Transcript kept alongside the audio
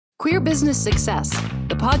Queer Business Success,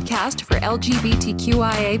 the podcast for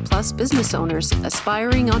LGBTQIA plus business owners,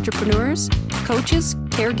 aspiring entrepreneurs, coaches,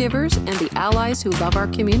 caregivers, and the allies who love our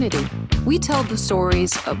community. We tell the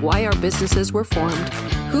stories of why our businesses were formed,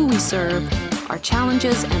 who we serve, our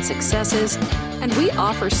challenges and successes, and we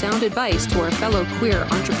offer sound advice to our fellow queer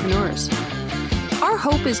entrepreneurs. Our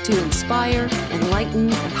hope is to inspire,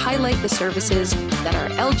 enlighten, and highlight the services that our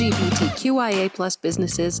LGBTQIA plus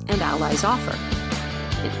businesses and allies offer.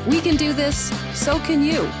 If we can do this, so can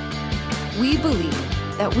you. We believe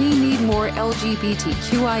that we need more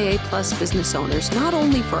LGBTQIA plus business owners, not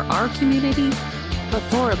only for our community, but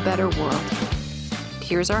for a better world.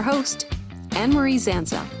 Here's our host, Anne-Marie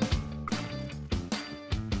Zanza.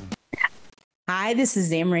 Hi, this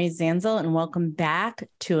is Anne-Marie Zanzel, and welcome back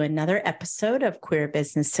to another episode of Queer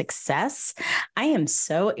Business Success. I am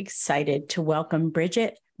so excited to welcome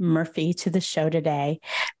Brighid Murphy to the show today.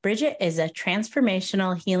 Brighid is a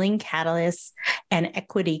transformational healing catalyst and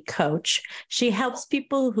equity coach. She helps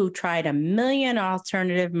people who tried a million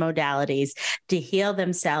alternative modalities to heal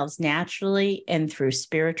themselves naturally and through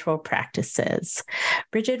spiritual practices.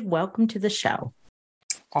 Brighid, welcome to the show.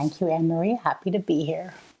 Thank you, Anne-Marie. Happy to be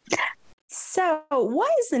here. So, what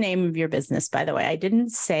is the name of your business, by the way? I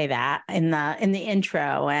didn't say that in the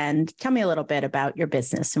intro. And tell me a little bit about your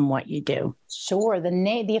business and what you do. Sure.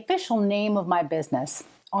 The official name of my business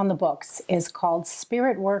on the books is called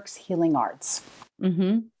Spirit Works Healing Arts.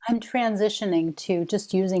 Mm-hmm. I'm transitioning to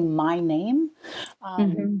just using my name,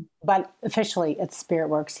 but officially it's Spirit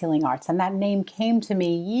Works Healing Arts. And that name came to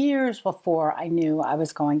me years before I knew I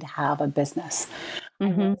was going to have a business.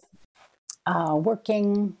 I was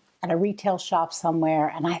working at a retail shop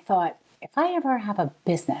somewhere, and I thought, if I ever have a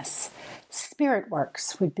business, Spirit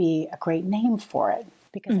Works would be a great name for it,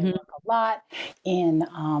 because I work a lot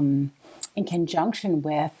in conjunction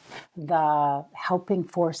with the helping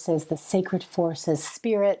forces, the sacred forces,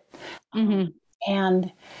 spirit,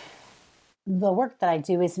 and the work that I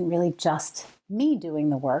do isn't really just me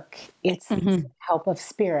doing the work, it's the help of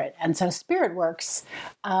spirit. And so Spirit Works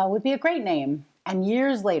would be a great name. And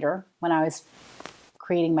years later, when I was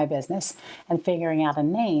creating my business and figuring out a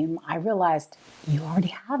name, I realized you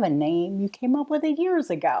already have a name. You came up with it years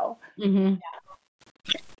ago. Yeah.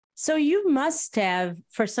 So you must have,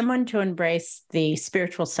 for someone to embrace the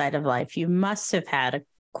spiritual side of life, you must have had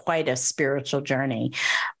quite a spiritual journey.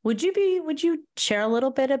 Would you share a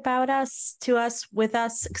little bit about a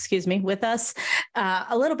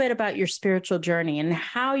little bit about your spiritual journey and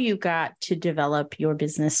how you got to develop your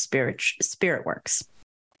business Spirit Works?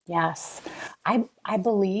 Yes. I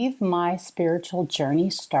believe my spiritual journey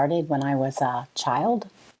started when I was a child,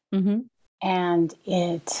 and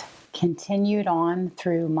it continued on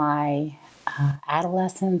through my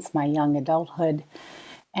adolescence, my young adulthood.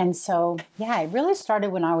 And so, it really started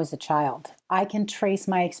when I was a child. I can trace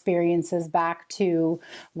my experiences back to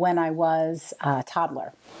when I was a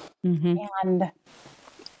toddler. And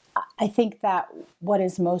I think that what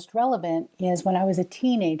is most relevant is when I was a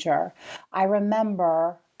teenager. I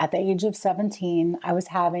remember at the age of 17, I was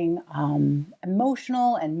having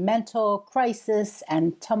emotional and mental crisis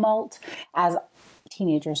and tumult, as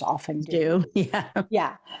teenagers often do.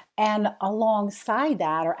 Yeah. And alongside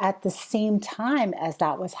that, or at the same time as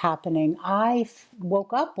that was happening, I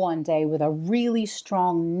woke up one day with a really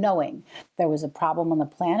strong knowing there was a problem on the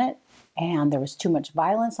planet, and there was too much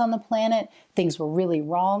violence on the planet. Things were really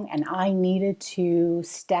wrong, and I needed to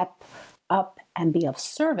step up and be of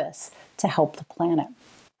service to help the planet.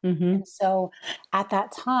 And so at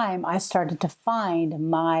that time, I started to find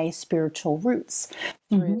my spiritual roots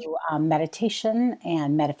through meditation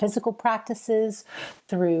and metaphysical practices,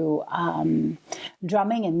 through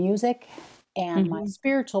drumming and music. And my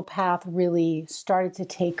spiritual path really started to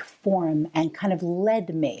take form and kind of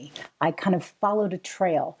led me. I kind of followed a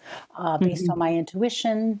trail based on my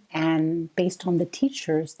intuition and based on the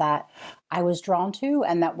teachers that I was drawn to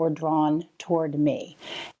and that were drawn toward me.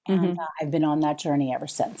 And I've been on that journey ever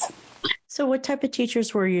since. So what type of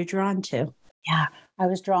teachers were you drawn to? Yeah, I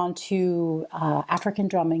was drawn to African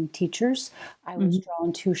drumming teachers. I was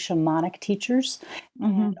drawn to shamanic teachers,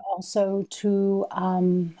 and also to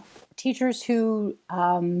teachers who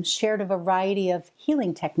shared a variety of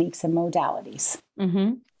healing techniques and modalities.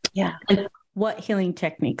 Yeah. And what healing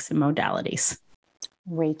techniques and modalities?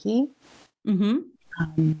 Reiki,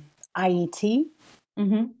 IET.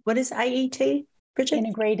 What is IET, Brighid?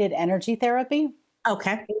 Integrated energy therapy.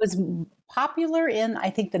 Okay. It was popular in, I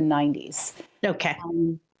think, the 90s. Okay.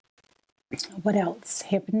 What else?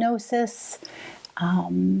 Hypnosis.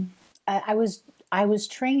 I was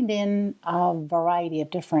trained in a variety of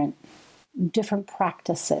different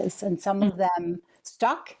practices, and some of them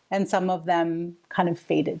stuck and some of them kind of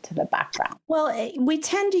faded to the background. Well, we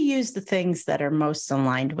tend to use the things that are most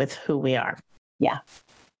aligned with who we are. Yeah.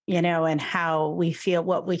 And how we feel,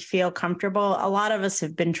 what we feel comfortable. A lot of us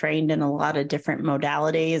have been trained in a lot of different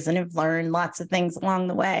modalities and have learned lots of things along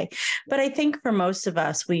the way. But I think for most of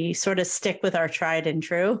us, we sort of stick with our tried and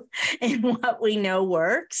true and what we know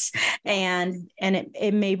works. And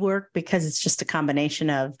it may work because it's just a combination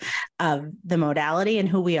of the modality and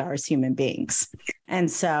who we are as human beings.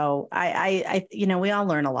 And so I we all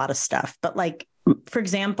learn a lot of stuff. But like, for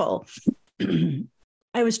example,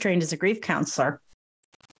 I was trained as a grief counselor.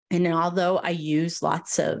 And although I use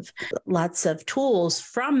lots of tools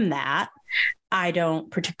from that, I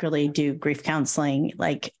don't particularly do grief counseling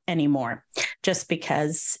like anymore, just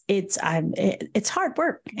because it's hard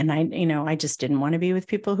work, and I just didn't want to be with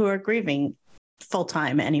people who are grieving full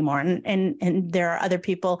time anymore. And there are other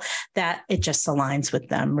people that it just aligns with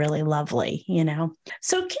them really lovely,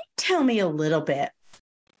 So can you tell me a little bit?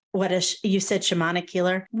 You said shamanic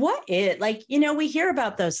healer. What is, we hear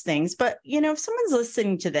about those things, but, if someone's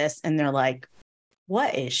listening to this and they're like,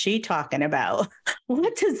 what is she talking about?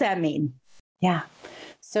 What does that mean? Yeah.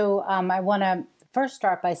 So I want to first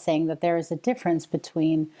start by saying that there is a difference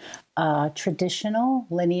between traditional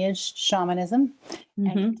lineage shamanism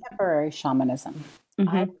and contemporary shamanism.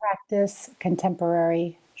 I practice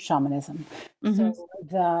contemporary shamanism. So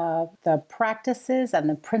the practices and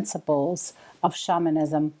the principles of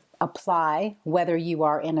shamanism apply whether you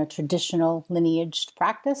are in a traditional lineaged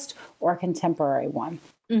practice or a contemporary one.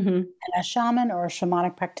 And a shaman or a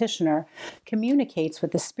shamanic practitioner communicates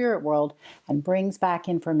with the spirit world and brings back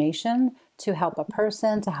information to help a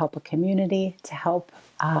person, to help a community, to help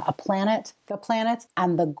the planet.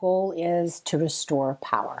 And the goal is to restore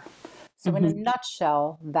power. So in a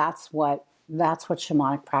nutshell, that's what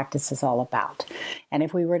shamanic practice is all about. And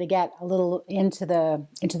if we were to get a little into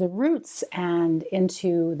the roots and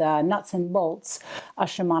into the nuts and bolts, a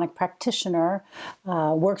shamanic practitioner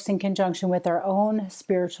works in conjunction with their own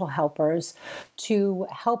spiritual helpers to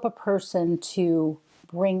help a person to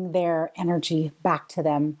bring their energy back to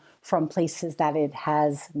them from places that it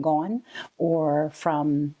has gone, or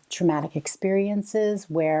from traumatic experiences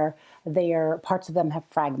where parts of them have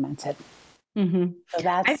fragmented. So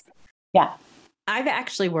that's... Yeah. I've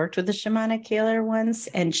actually worked with a shamanic healer once,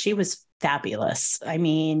 and she was fabulous. I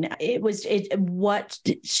mean,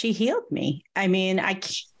 she healed me. I mean, I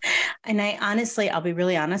honestly, I'll be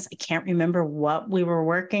really honest, I can't remember what we were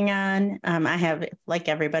working on. I have, like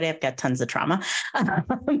everybody, I've got tons of trauma.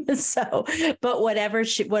 But whatever,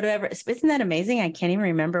 isn't that amazing? I can't even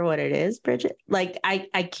remember what it is, Brighid. Like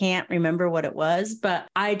I can't remember what it was, but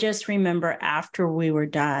I just remember after we were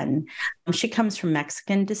done, she comes from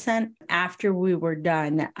Mexican descent. After we were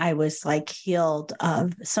done, I was like healed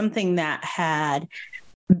of something that had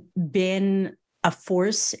been a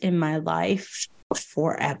force in my life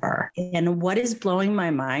forever. And what is blowing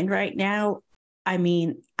my mind right now, I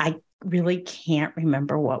mean, I really can't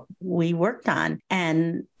remember what we worked on.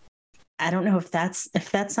 And I don't know if that's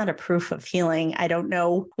not a proof of healing. I don't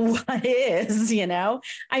know what is,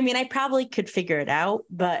 I mean, I probably could figure it out,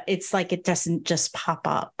 but it's like it doesn't just pop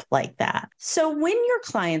up like that. So when your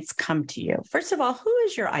clients come to you, first of all, who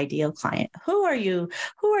is your ideal client? Who are you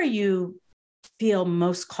feel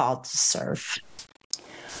most called to serve?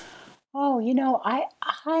 Oh,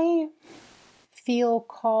 I feel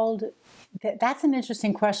called. That's an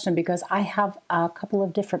interesting question, because I have a couple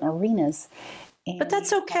of different arenas. But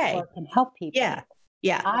that's okay. Work and help people. Yeah.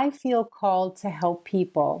 Yeah. I feel called to help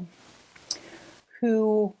people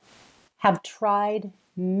who have tried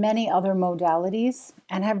many other modalities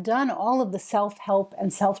and have done all of the self-help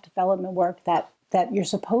and self-development work that you're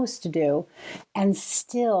supposed to do, and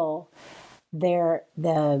still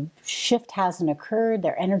the shift hasn't occurred,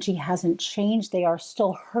 their energy hasn't changed, they are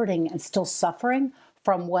still hurting and still suffering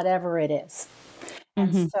from whatever it is.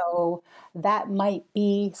 And so that might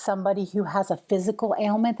be somebody who has a physical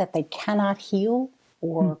ailment that they cannot heal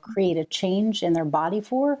or create a change in their body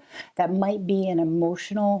for. That might be an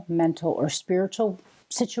emotional, mental, or spiritual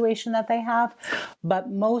situation that they have. But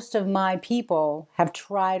most of my people have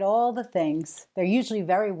tried all the things. They're usually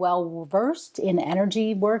very well versed in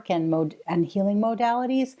energy work and healing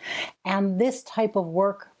modalities. And this type of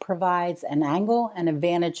work provides an angle and a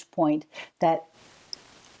vantage point that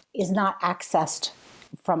is not accessed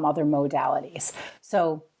from other modalities.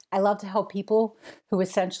 So I love to help people who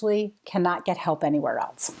essentially cannot get help anywhere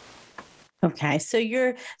else. Okay.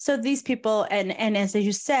 So these people, and as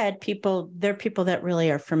you said, they're people that really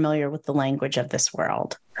are familiar with the language of this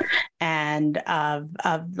world and of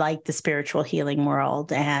like the spiritual healing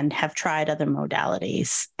world and have tried other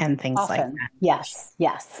modalities and things like Often. that. Yes.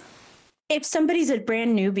 Yes. If somebody's a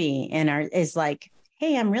brand newbie and is like,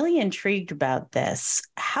 hey, I'm really intrigued about this,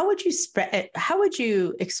 how would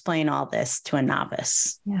you explain all this to a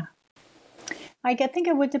novice? Yeah. I think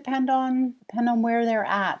it would depend on where they're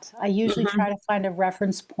at. I usually try to find a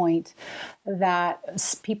reference point that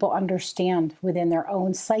people understand within their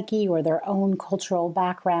own psyche or their own cultural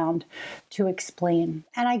background to explain.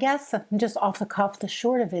 And I guess just off the cuff, the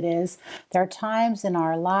short of it is there are times in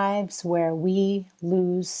our lives where we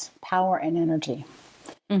lose power and energy.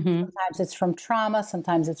 Sometimes it's from trauma,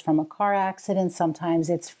 sometimes it's from a car accident, sometimes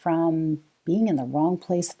it's from being in the wrong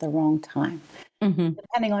place at the wrong time.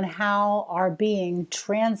 Depending on how our being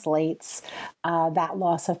translates that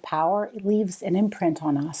loss of power, it leaves an imprint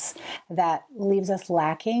on us that leaves us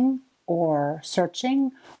lacking or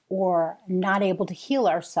searching or not able to heal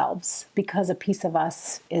ourselves because a piece of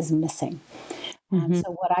us is missing. And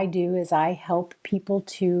so what I do is I help people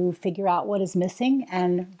to figure out what is missing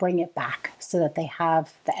and bring it back so that they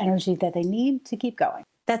have the energy that they need to keep going.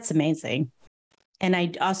 That's amazing. And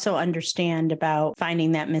I also understand about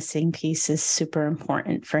finding that missing piece is super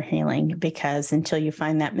important for healing, because until you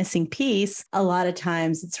find that missing piece, a lot of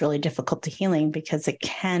times it's really difficult to healing because it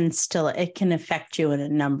can affect you in a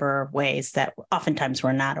number of ways that oftentimes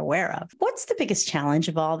we're not aware of. What's the biggest challenge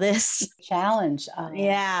of all this? Challenge.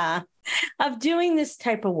 Of doing this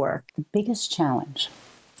type of work. The biggest challenge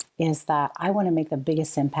is that I want to make the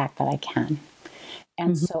biggest impact that I can.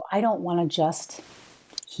 And so I don't want to just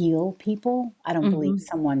heal people. I don't believe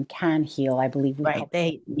someone can heal. I believe we help.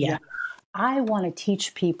 I want to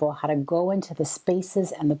teach people how to go into the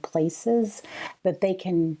spaces and the places that they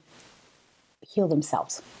can heal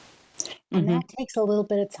themselves. And that takes a little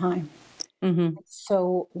bit of time.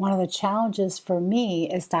 So one of the challenges for me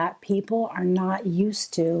is that people are not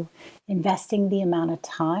used to investing the amount of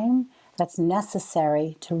time that's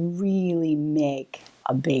necessary to really make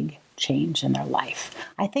a big change in their life.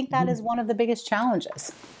 I think that is one of the biggest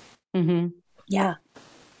challenges. Yeah.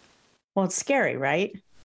 Well, it's scary, right?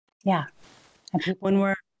 Yeah. When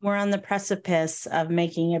we're on the precipice of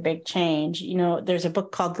making a big change, there's a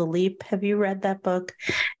book called The Leap. Have you read that book?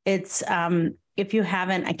 It's if you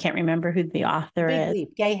haven't, I can't remember who the author is. Big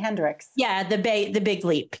Leap, Gay Hendricks. Yeah, the Big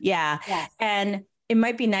Leap. Yeah. Yes. And it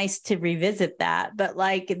might be nice to revisit that, but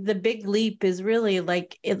like the Big Leap is really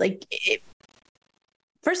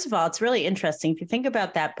first of all, it's really interesting. If you think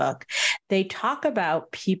about that book, they talk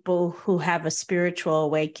about people who have a spiritual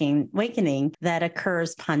awakening that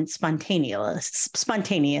occurs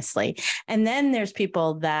spontaneously. And then there's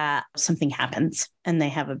people that something happens and they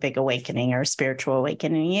have a big awakening or a spiritual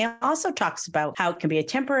awakening. It also talks about how it can be a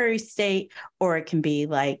temporary state or it can be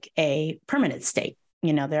like a permanent state.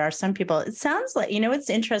 There are some people, it sounds like, it's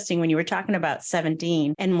interesting when you were talking about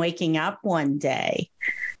 17 and waking up one day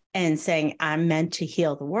and saying, I'm meant to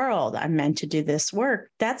heal the world. I'm meant to do this work.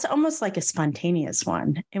 That's almost like a spontaneous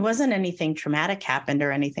one. It wasn't anything traumatic happened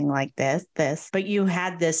or anything like this, but you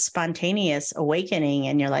had this spontaneous awakening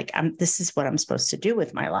and you're like, this is what I'm supposed to do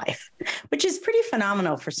with my life, which is pretty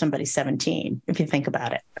phenomenal for somebody 17, if you think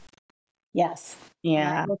about it. Yes.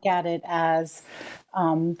 Yeah. I look at it as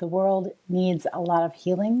the world needs a lot of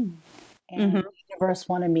healing. And the universe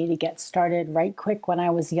wanted me to get started right quick when I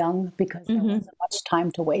was young because there wasn't much time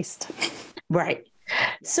to waste. Right.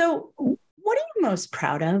 So what are you most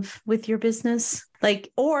proud of with your business?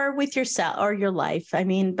 Or with yourself or your life?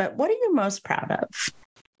 But what are you most proud of?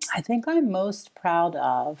 I think I'm most proud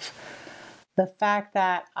of the fact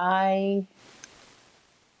that I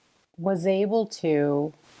was able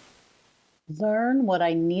to learn what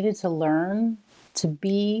I needed to learn to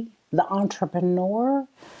be the entrepreneur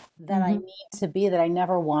that I need to be, that I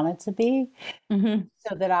never wanted to be,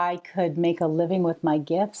 so that I could make a living with my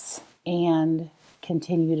gifts and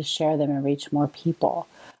continue to share them and reach more people.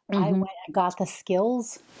 I went and got the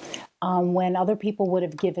skills when other people would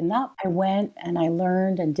have given up. I went and I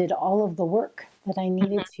learned and did all of the work that I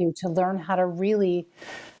needed to learn how to really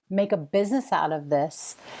make a business out of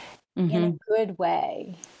this in a good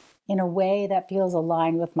way, in a way that feels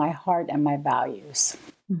aligned with my heart and my values.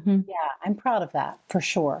 Yeah, I'm proud of that for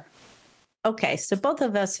sure. Okay, so both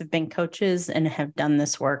of us have been coaches and have done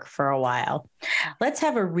this work for a while. Let's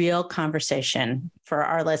have a real conversation for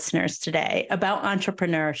our listeners today about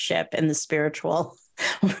entrepreneurship in the spiritual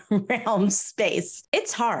realm space.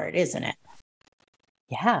 It's hard, isn't it?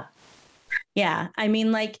 Yeah. Yeah. I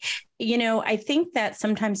mean, like, I think that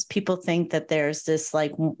sometimes people think that there's this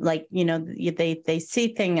they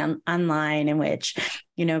see thing online in which,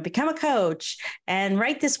 become a coach and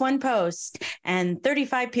write this one post and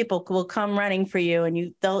 35 people will come running for you and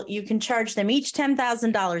you can charge them each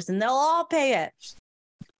 $10,000 and they'll all pay it.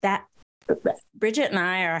 That Bridget and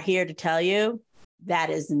I are here to tell you that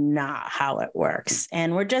is not how it works.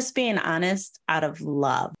 And we're just being honest out of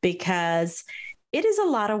love, because it is a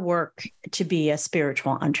lot of work to be a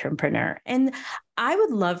spiritual entrepreneur. And I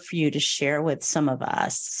would love for you to share with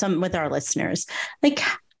with our listeners,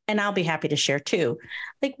 and I'll be happy to share too,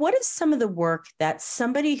 what is some of the work that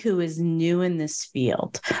somebody who is new in this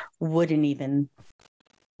field wouldn't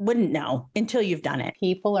know until you've done it?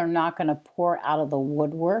 People are not going to pour out of the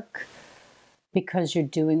woodwork because you're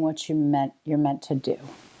doing what you're meant to do.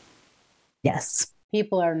 Yes.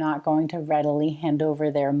 People are not going to readily hand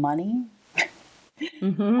over their money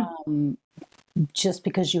just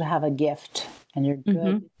because you have a gift and you're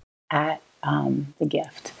good at the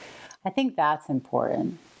gift. I think that's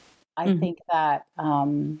important. I think that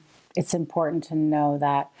it's important to know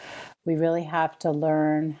that we really have to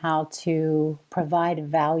learn how to provide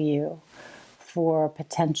value for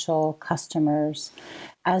potential customers,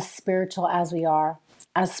 as spiritual as we are,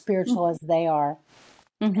 as spiritual as they are,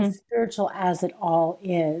 as spiritual as it all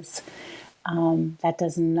is. That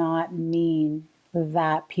does not mean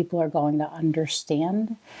that people are going to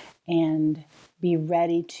understand and be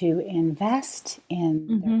ready to invest in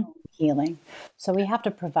their own healing. So we have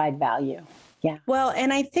to provide value. Yeah. Well,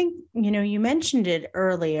 and I think, you mentioned it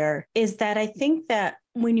earlier, is that I think that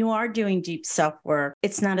when you are doing deep self work,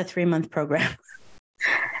 it's not a 3-month program.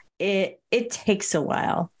 It takes a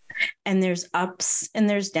while. And there's ups and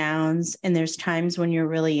there's downs, and there's times when you're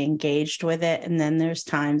really engaged with it. And then there's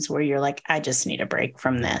times where you're like, I just need a break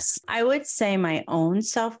from this. I would say my own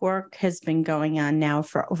self-work has been going on now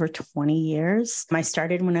for over 20 years. I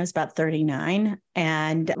started when I was about 39,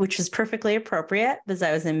 and which was perfectly appropriate because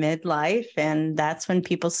I was in midlife. And that's when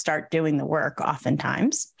people start doing the work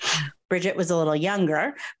oftentimes. Bridget was a little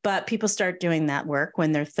younger, but people start doing that work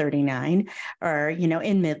when they're 39 or,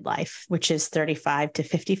 in midlife, which is 35 to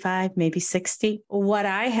 55, maybe 60. What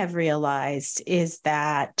I have realized is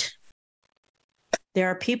that there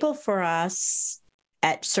are people for us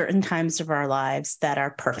at certain times of our lives that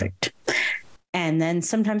are perfect. And then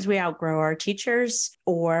sometimes we outgrow our teachers,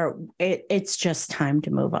 or it's just time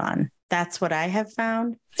to move on. That's what I have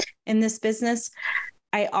found in this business.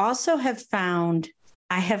 I also have found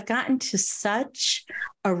I have gotten to such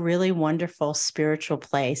a really wonderful spiritual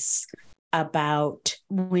place about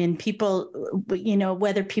when people,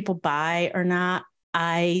 whether people buy or not,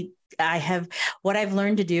 I have, what I've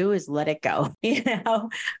learned to do is let it go.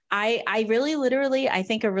 I really literally, I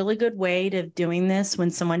think a really good way to doing this when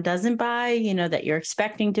someone doesn't buy, that you're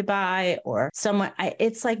expecting to buy, or someone,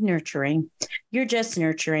 it's like nurturing. You're just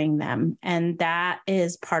nurturing them. And that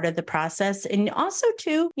is part of the process. And also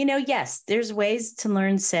too, yes, there's ways to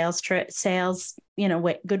learn sales,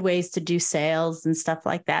 good ways to do sales and stuff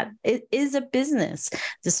like that. It is a business.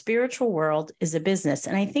 The spiritual world is a business.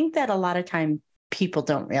 And I think that a lot of time people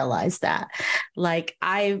don't realize that.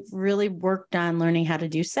 I've really worked on learning how to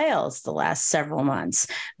do sales the last several months,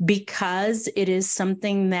 because it is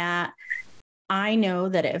something that I know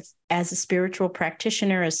that if, as a spiritual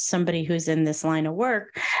practitioner, as somebody who's in this line of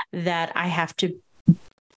work, that I have to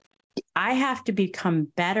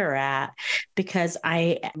become better at, because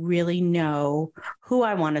I really know who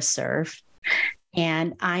I want to serve.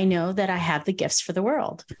 And I know that I have the gifts for the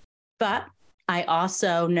world. But I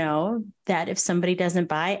also know that if somebody doesn't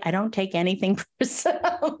buy, I don't take anything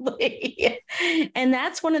personally. And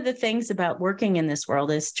that's one of the things about working in this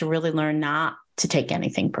world, is to really learn not to take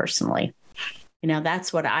anything personally.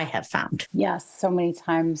 That's what I have found. Yes. So many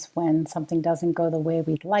times when something doesn't go the way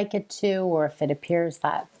we'd like it to, or if it appears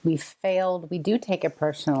that we've failed, we do take it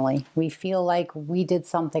personally. We feel like we did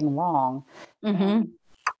something wrong.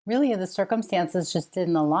 Really, the circumstances just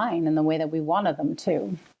didn't align in the way that we wanted them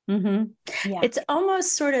to. Yeah. It's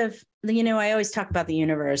almost sort of, I always talk about the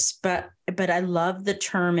universe, but I love the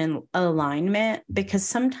term in alignment, because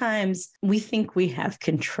sometimes we think we have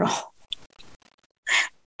control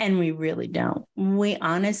and we really don't. We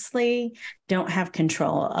honestly don't have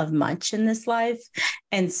control of much in this life.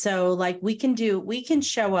 And so we can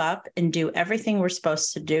show up and do everything we're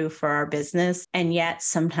supposed to do for our business. And yet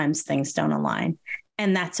sometimes things don't align,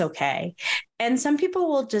 and that's okay. And some people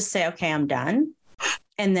will just say, okay, I'm done.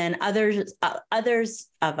 And then others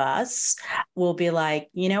of us will be like,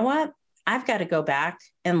 you know what? I've got to go back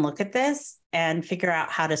and look at this and figure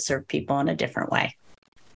out how to serve people in a different way.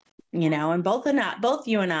 And both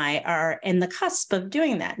you and I are in the cusp of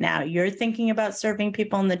doing that now. You're thinking about serving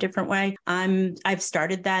people in a different way. I've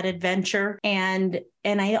started that adventure, and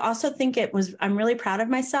I also think I'm really proud of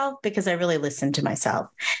myself because I really listened to myself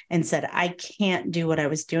and said, I can't do what I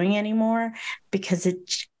was doing anymore because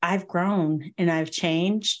I've grown and I've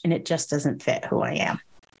changed and it just doesn't fit who I am.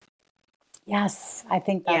 Yes, I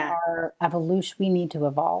think that our evolution, we need to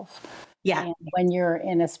evolve. Yeah. And when you're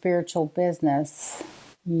in a spiritual business,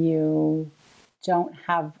 you don't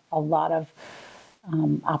have a lot of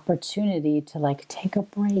opportunity to take a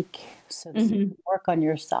break. So to work on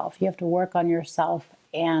yourself. You have to work on yourself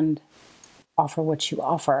and offer what you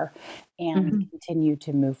offer and continue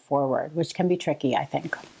to move forward, which can be tricky, I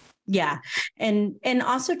think. Yeah. And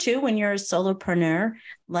also too, when you're a solopreneur,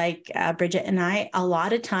 like Brighid and I, a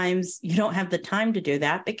lot of times you don't have the time to do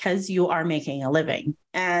that because you are making a living.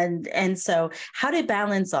 And so how to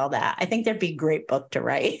balance all that? I think there'd be a great book to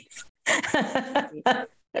write.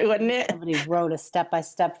 Wouldn't it? Somebody wrote a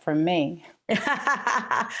step-by-step for me.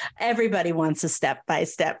 Everybody wants a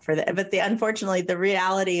step-by-step for that. But unfortunately, the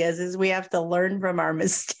reality is we have to learn from our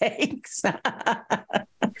mistakes.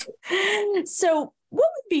 So what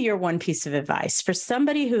would be your one piece of advice for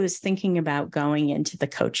somebody who is thinking about going into the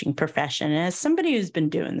coaching profession, as somebody who's been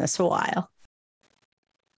doing this a while?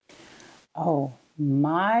 Oh,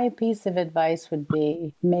 my piece of advice would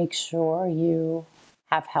be make sure you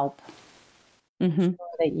have help. Sure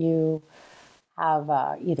that you have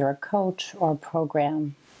either a coach or a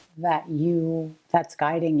program that's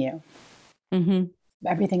guiding you.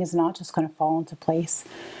 Everything is not just going to fall into place.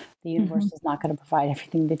 The universe is not going to provide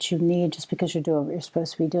everything that you need just because you're doing what you're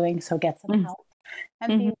supposed to be doing. So get some help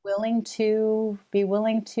and be willing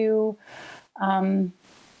to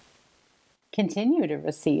continue to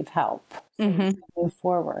receive help so you can move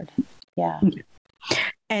forward. Yeah.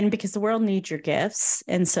 And because the world needs your gifts.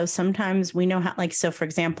 And so sometimes we know how, so for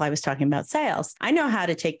example, I was talking about sales. I know how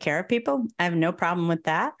to take care of people. I have no problem with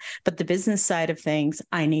that. But the business side of things,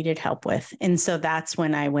 I needed help with. And so that's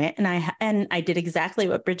when I went and I did exactly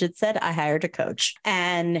what Brighid said. I hired a coach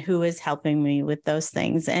and who is helping me with those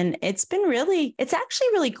things. And it's actually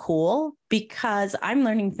really cool because I'm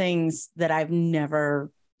learning things that I've never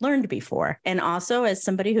learned before. And also as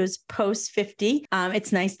somebody who's post 50,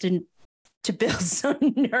 it's nice to build some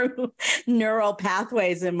neural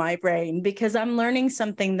pathways in my brain because I'm learning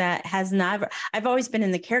something that I've always been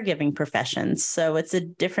in the caregiving profession. So it's a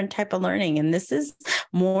different type of learning. And this is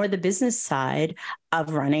more the business side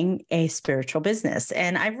of running a spiritual business.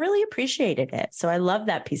 And I really appreciated it. So I love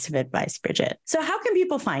that piece of advice, Brighid. So how can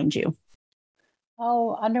people find you?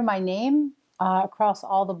 Oh, under my name, across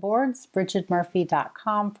all the boards,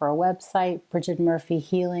 BrighidMurphy.com for a website, Brighid Murphy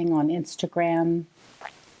Healing on Instagram,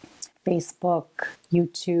 Facebook,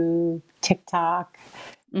 YouTube, TikTok,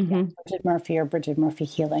 Brighid Murphy or Brighid Murphy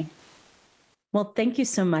Healing. Well, thank you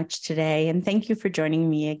so much today. And thank you for joining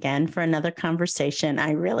me again for another conversation.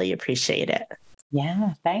 I really appreciate it.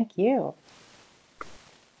 Yeah, thank you.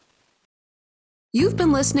 You've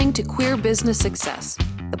been listening to Queer Business Success,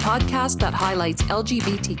 the podcast that highlights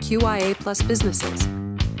LGBTQIA+ businesses.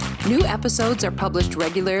 New episodes are published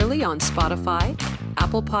regularly on Spotify,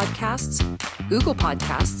 Apple Podcasts, Google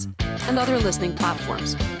Podcasts, and other listening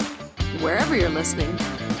platforms. Wherever you're listening,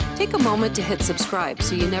 take a moment to hit subscribe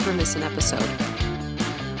so you never miss an episode.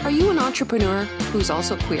 Are you an entrepreneur who's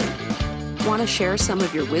also queer? Want to share some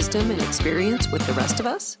of your wisdom and experience with the rest of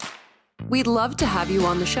us? We'd love to have you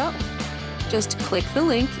on the show. Just click the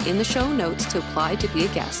link in the show notes to apply to be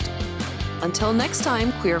a guest. Until next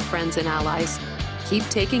time, queer friends and allies, keep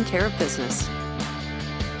taking care of business.